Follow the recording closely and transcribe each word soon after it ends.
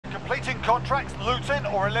Completing contracts, looting,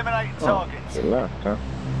 or eliminating targets. He left, huh?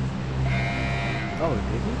 Oh,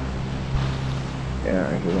 did he? Yeah,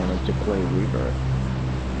 he wanted to play Reaver.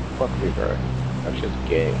 Fuck Reaver. That's just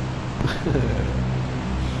gay.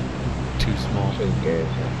 Too small. That's just gay.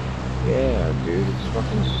 Yeah, dude, it's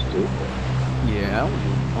fucking stupid. Yeah, I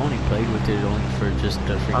only played with it only for just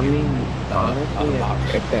the freaking... I mean, honestly,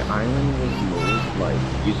 if the island was moved, like,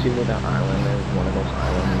 you see where the island is? One of those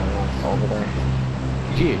islands over there?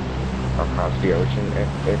 Yeah. Across the ocean.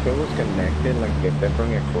 If it was connected, like, if they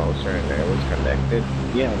bring it closer and it was connected,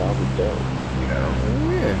 yeah, that would be dope, you know?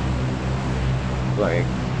 Yeah. Like,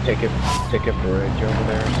 take a bridge over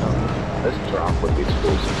there or something. Let's drop with these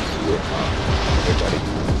fools and see it. Everybody.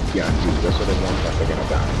 Yeah, dude, those are the ones that they're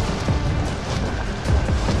gonna die.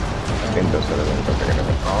 I think those are the ones that they're gonna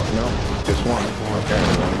die. Oh, no. Just one. Okay,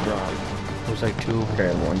 one drop. There's like two.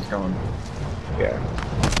 Okay, one's gone. Yeah.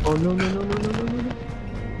 Oh, no.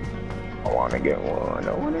 I wanna get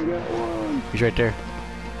one. He's right there.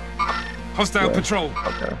 Hostile patrol.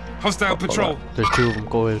 Okay. Hostile patrol. There's two of them.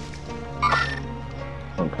 Go ahead.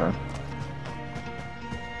 Okay.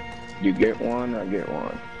 You get one, I get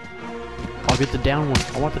one. I'll get the down one.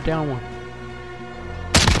 I want the down one.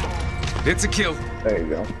 It's a kill. There you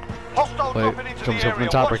go. Hostile Wait, dropping into comes the up from area.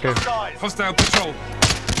 the top Watch right the there. skies. Hostile patrol.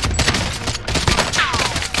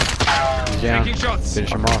 He's down. Taking shots.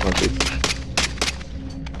 Finish him off.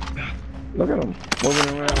 Look at him. Moving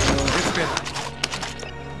around. It's been.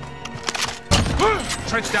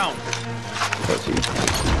 Trench down. Pussy.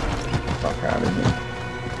 Fuck out of here.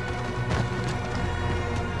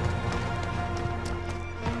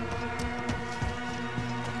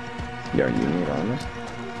 Yo, you need armor?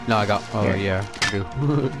 No, I got. Oh, Yeah. yeah. I do.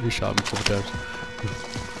 You shot me a couple times.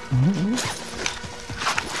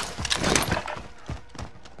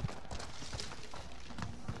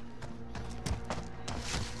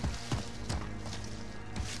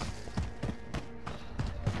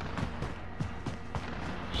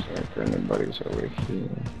 Check if anybody's over here.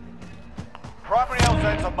 Primary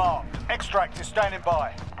LZs are marked. Extract is standing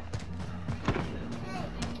by.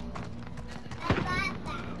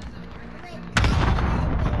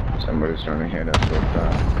 Somebody's trying to hit us with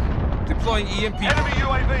that. Deploying EMP. Enemy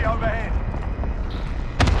UAV overhead.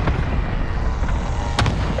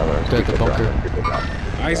 Take the bunker.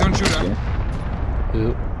 Eyes on shooter.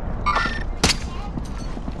 Yep.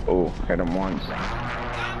 Oh, hit him once.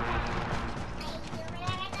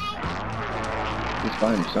 He's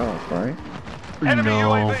by himself, right? Enemy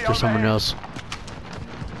No, UAV there's someone overhead. else.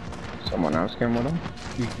 Someone else came with him?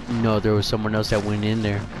 No, there was someone else that went in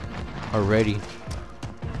there already.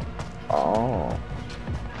 Oh.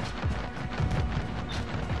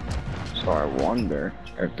 So I wonder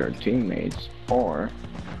if they're teammates or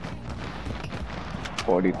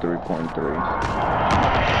 43.3.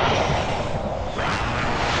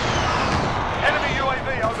 Enemy UAV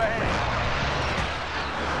overhead.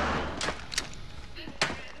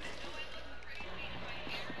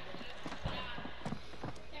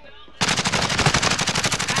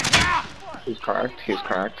 He's cracked. Precision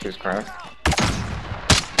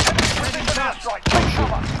airstrike. Take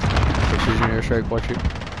cover. Precision airstrike, watch it.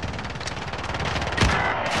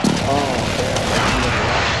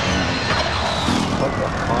 What the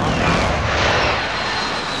fuck?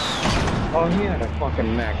 Oh, he had a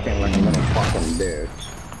fucking Mac thing like a little fucking bitch.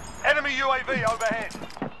 Enemy UAV overhead.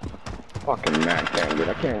 Fucking Mac thing, dude.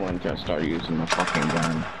 I can't wait until I start using the fucking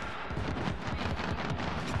gun.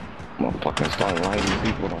 I'm gonna fucking start lighting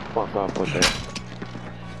people to fuck up with it.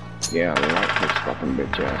 Yeah, light this fucking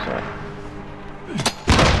bitch ass up.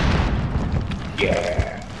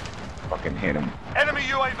 Yeah. Fucking hit him. Enemy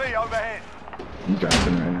UAV overhead. I'm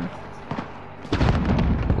driving right now. I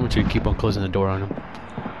want you to keep on closing the door on him.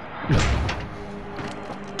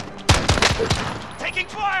 Taking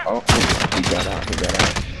fire. Oh, he got out.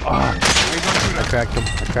 I cracked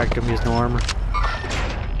him. He has no armor.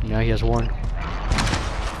 Now he has one.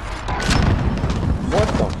 What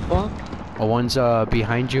the fuck? Oh, one's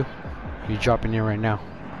behind you. He's dropping in right now.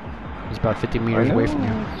 He's about 50 meters away from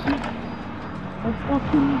you.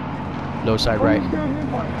 Low side right.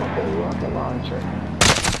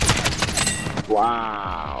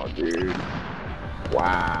 Wow, dude.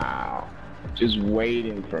 Wow. Just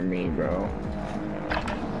waiting for me, bro.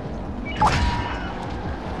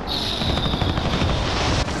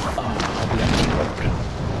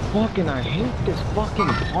 Fucking, I hate this fucking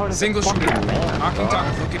part of Single the fucking shooter. map, Marking bro.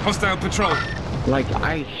 target. Looking hostile patrol. Like,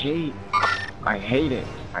 I hate it.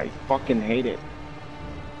 I fucking hate it.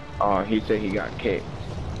 Oh, he said he got kicked.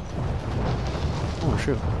 Oh,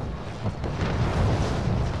 shoot.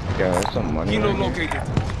 Yeah, there's some money Kilo right here. located.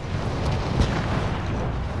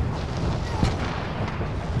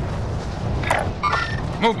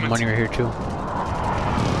 Movement. Money right here too.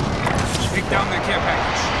 Take down the care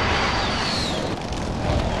package.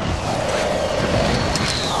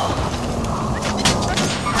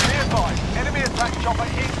 Be advised, enemy attack chopper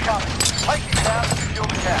incoming. Take it down and secure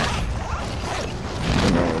the cash. You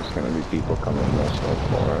know there's gonna be people coming this way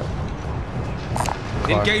for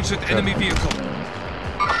it. Engage the enemy vehicle.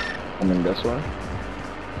 Coming this way?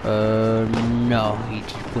 No, he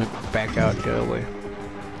just went back out the other way.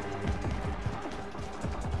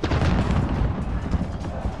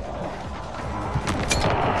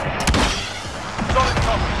 Solid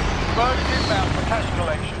copy. Bird is inbound for cash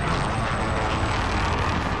collection.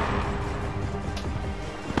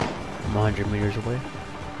 I'm 100 meters away.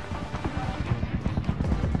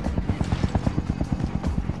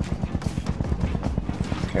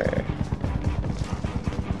 Okay.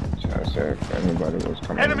 So if anybody was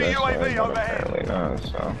coming Enemy this UAV way, but overhead. apparently not,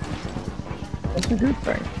 so that's a good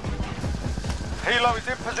thing. Helo is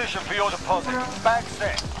in position for your deposit. Bag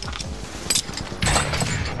set.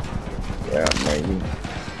 Yeah, maybe.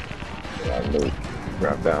 Yeah, loot.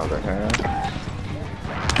 Grab down the hand.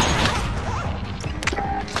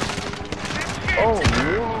 Oh,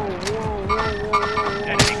 whoa, whoa, whoa, whoa,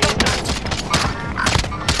 whoa.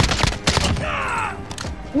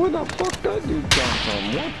 Where the fuck that dude come from?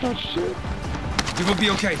 What the shit? We will be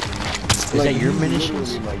okay. Is that your he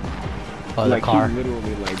munitions? literally, Oh, the like car. he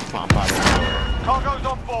literally like pop out of nowhere. Cargo's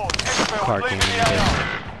on board. Exfil, Car leaving came the in. AO.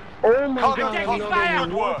 Oh my Cargo god, taking no, fire.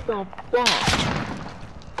 what the fuck?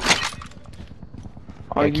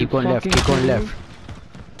 Yeah, keep going left, keep going left.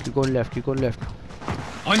 Keep going left, keep going left.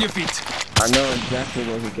 On your feet. I know exactly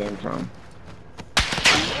where he came from.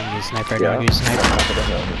 Give me a sniper right now, give me a On sniper. top of the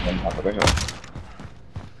hill, he's on top of the hill.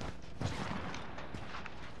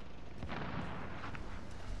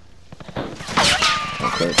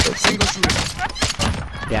 Okay, so Single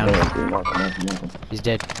shooter. Down. Mark him. He's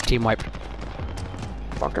dead. Team wipe.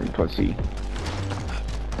 Fucking pussy.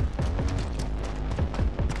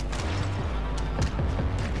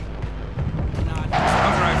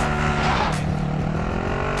 On drive.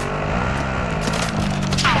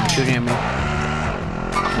 Shooting at me.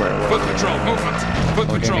 Where? Foot patrol. Movement. Foot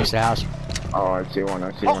Oh, patrol. damage the house. Oh, I see one,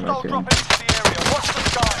 I see one, I Hostile see one. dropping into the area. Watch the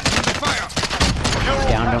sky. Fire. Secure all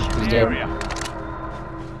Downed him. cash in He's the dead. area.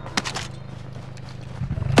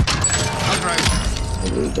 On drive.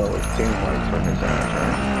 Here we go with team white for his ass,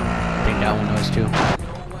 I think that one was too. right?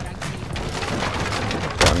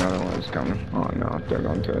 Oh, another one's coming. Oh no, they're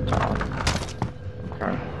going to the top.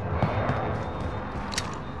 Okay.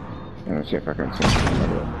 Let's see if I can see somebody with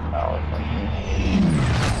the tower from here.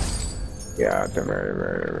 Yeah, at the very,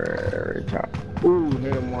 very, very top. Ooh,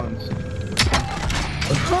 hit him once.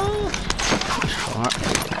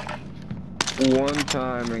 One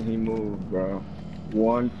time and he moved, bro.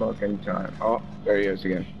 One fucking time. Oh, there he is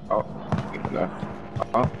again. Oh, he left.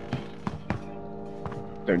 Oh.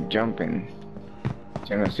 They're jumping.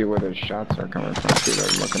 Trying to see where their shots are coming from. See,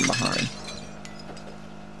 they're looking behind.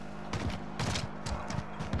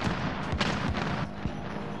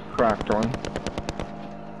 Cracked one.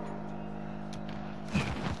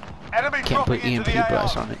 Enemy Can't dropping put into EMP the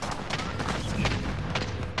blast AO. on it.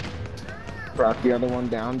 Cracked the other one,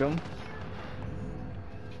 downed him.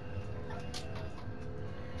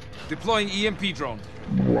 Deploying EMP drone.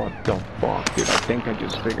 What the fuck, dude? I think I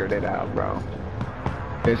just figured it out, bro.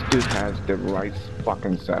 This dude has the right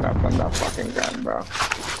fucking setup on that fucking gun, bro.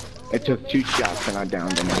 It took 2 shots and I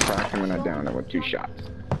downed him. I cracked him and I downed him with 2 shots.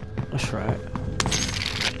 That's right.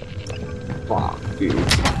 Fuck, dude.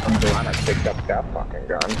 I'm glad I picked up that fucking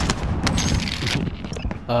gun.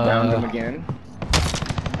 Downed him again.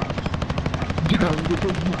 Downed him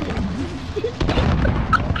again.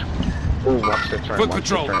 Ooh, watch the train. Foot Watch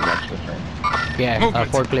patrol. the train. Watch the train. Yeah,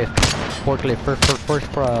 Movement. forklift. Forklift, first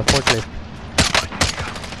forklift.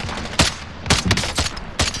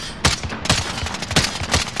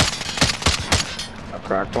 I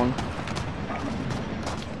cracked one.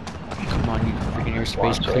 Come on, you freaking airspace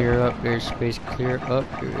Watch it. clear up, airspace clear up,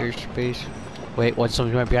 your airspace. Wait, what's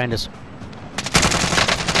something right behind us?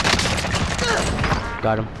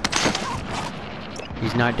 Got him.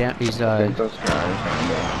 He's not down, he's I think those guys on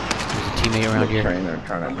he's a teammate the around here. train are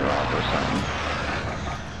trying to drop or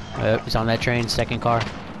something. He's on that train, second car.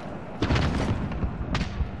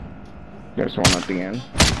 There's one at the end.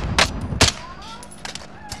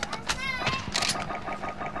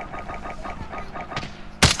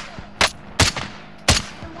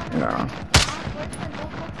 No.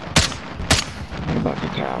 What about the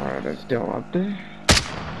tower that's still up there?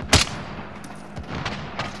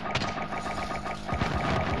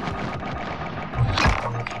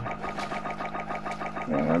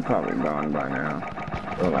 Yeah, they're probably gone by now.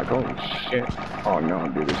 They're like, oh shit. Oh no,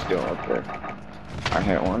 dude, it's still up there. I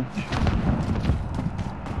hit one.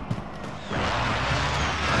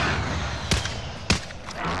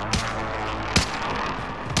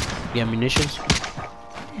 You have munitions?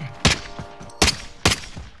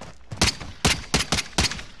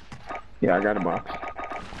 Yeah, I got a box.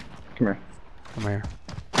 Come here. Come here.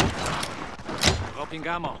 Dropping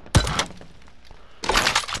ammo.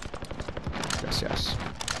 Yes, yes.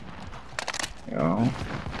 Yo.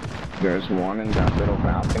 There's one in that little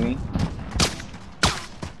balcony.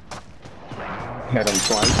 Hit him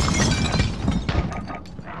twice.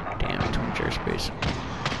 Damn, too much airspace.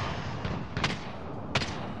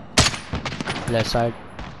 Left side.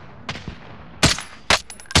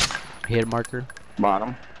 Hit marker.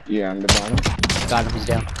 Bottom. Yeah, on the bottom. Got him, he's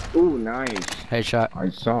down. Ooh, nice. Headshot. I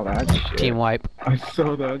saw that shit. Team wipe. I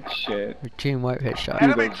saw that shit. Team wipe headshot.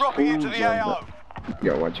 Enemy those dropping into the fools on AO.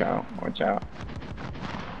 Yo, watch out. Watch out.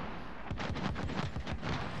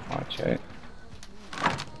 Watch it.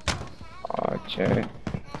 Watch it.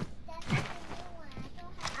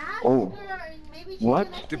 Oh. What?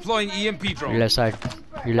 Deploying EMP Your drone. left side.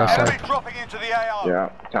 Your left Enemy side. dropping into the AO. Yeah,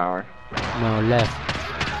 tower. No, left.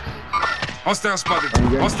 Hostile spotted. I'm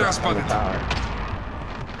getting Hostile shot on the spotted. tower.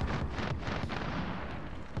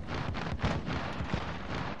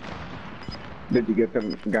 Did you get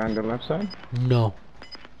the guy on the left side? No.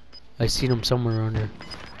 I seen him somewhere around there.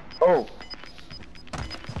 Oh.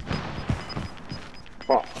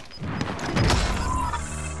 Fuck.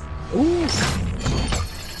 Ooh.